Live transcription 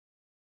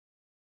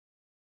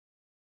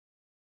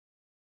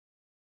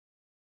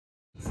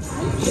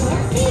your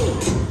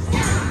feet.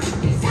 Stomp,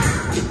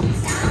 stomp,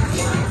 stomp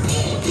your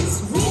feet.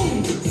 Swing,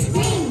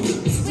 swing,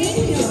 swing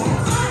your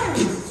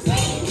arms.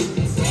 Swing,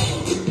 swing,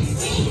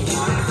 swing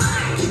your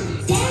arms.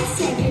 Dance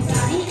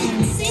everybody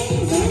and sing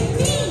with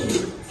me.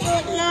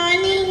 Good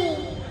morning.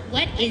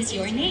 What is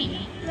your name?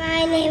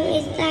 My name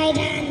is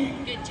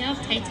Titan. Good job,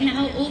 Titan.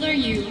 How old are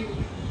you?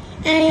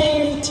 I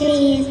am 3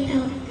 years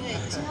old.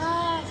 Good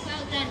job.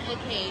 Well done.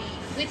 Okay.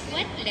 With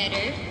what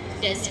letter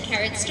does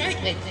carrot start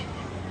with?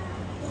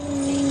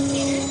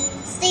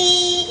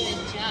 C.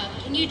 Good job.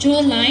 Can you draw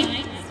a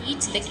line C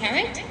to the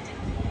carrot?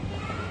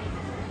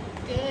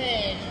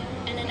 Good.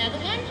 And another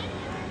one?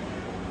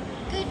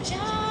 Good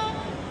job.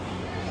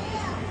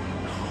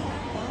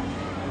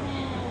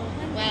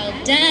 Well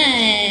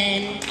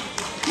done.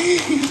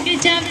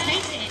 Good job,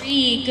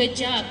 Titan. Good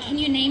job. Can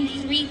you name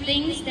 3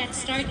 things that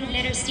start with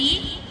letter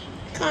C?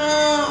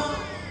 Carrot.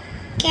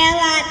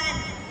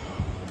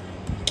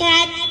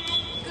 Cat.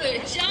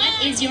 Good job.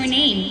 What is your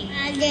name?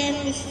 My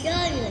name is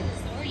Sonia.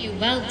 Soryu.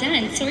 Well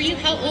done. Soryu,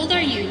 how old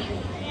are you?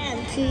 I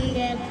am 3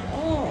 years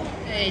old.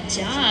 Good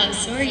job,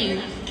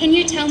 Soryu. Can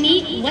you tell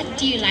me what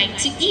do you like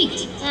to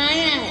eat? I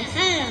am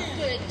Hannah.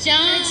 Good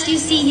job. What do you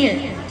see here?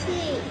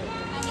 3.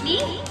 How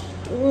many?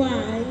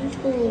 1,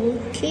 2,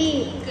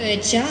 3.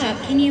 Good job.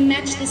 Can you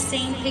match the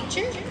same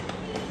picture?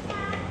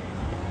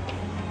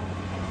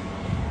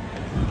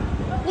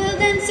 Well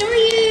done,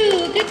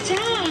 Soryu. Good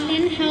job.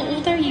 And how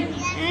old are you?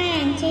 I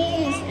am 3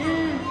 years old.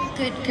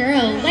 Good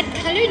girl. What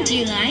color do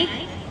you like?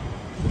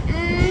 I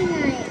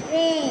like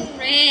red.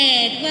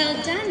 Red. Well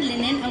done,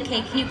 Linen.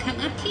 Okay, can you come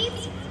up,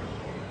 please?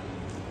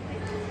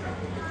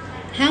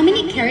 How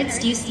many carrots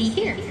do you see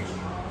here?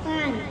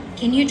 1.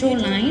 Can you draw a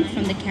line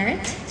from the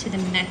carrot to the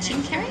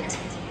matching carrot?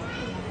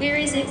 Where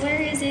is it?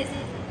 Where is it?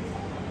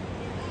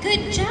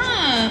 Good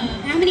job.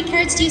 How many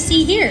carrots do you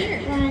see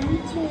here? 1,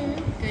 2.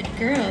 Good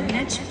girl.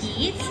 Match,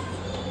 please.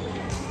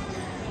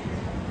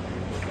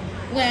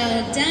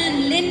 Well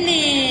done,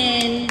 Linen.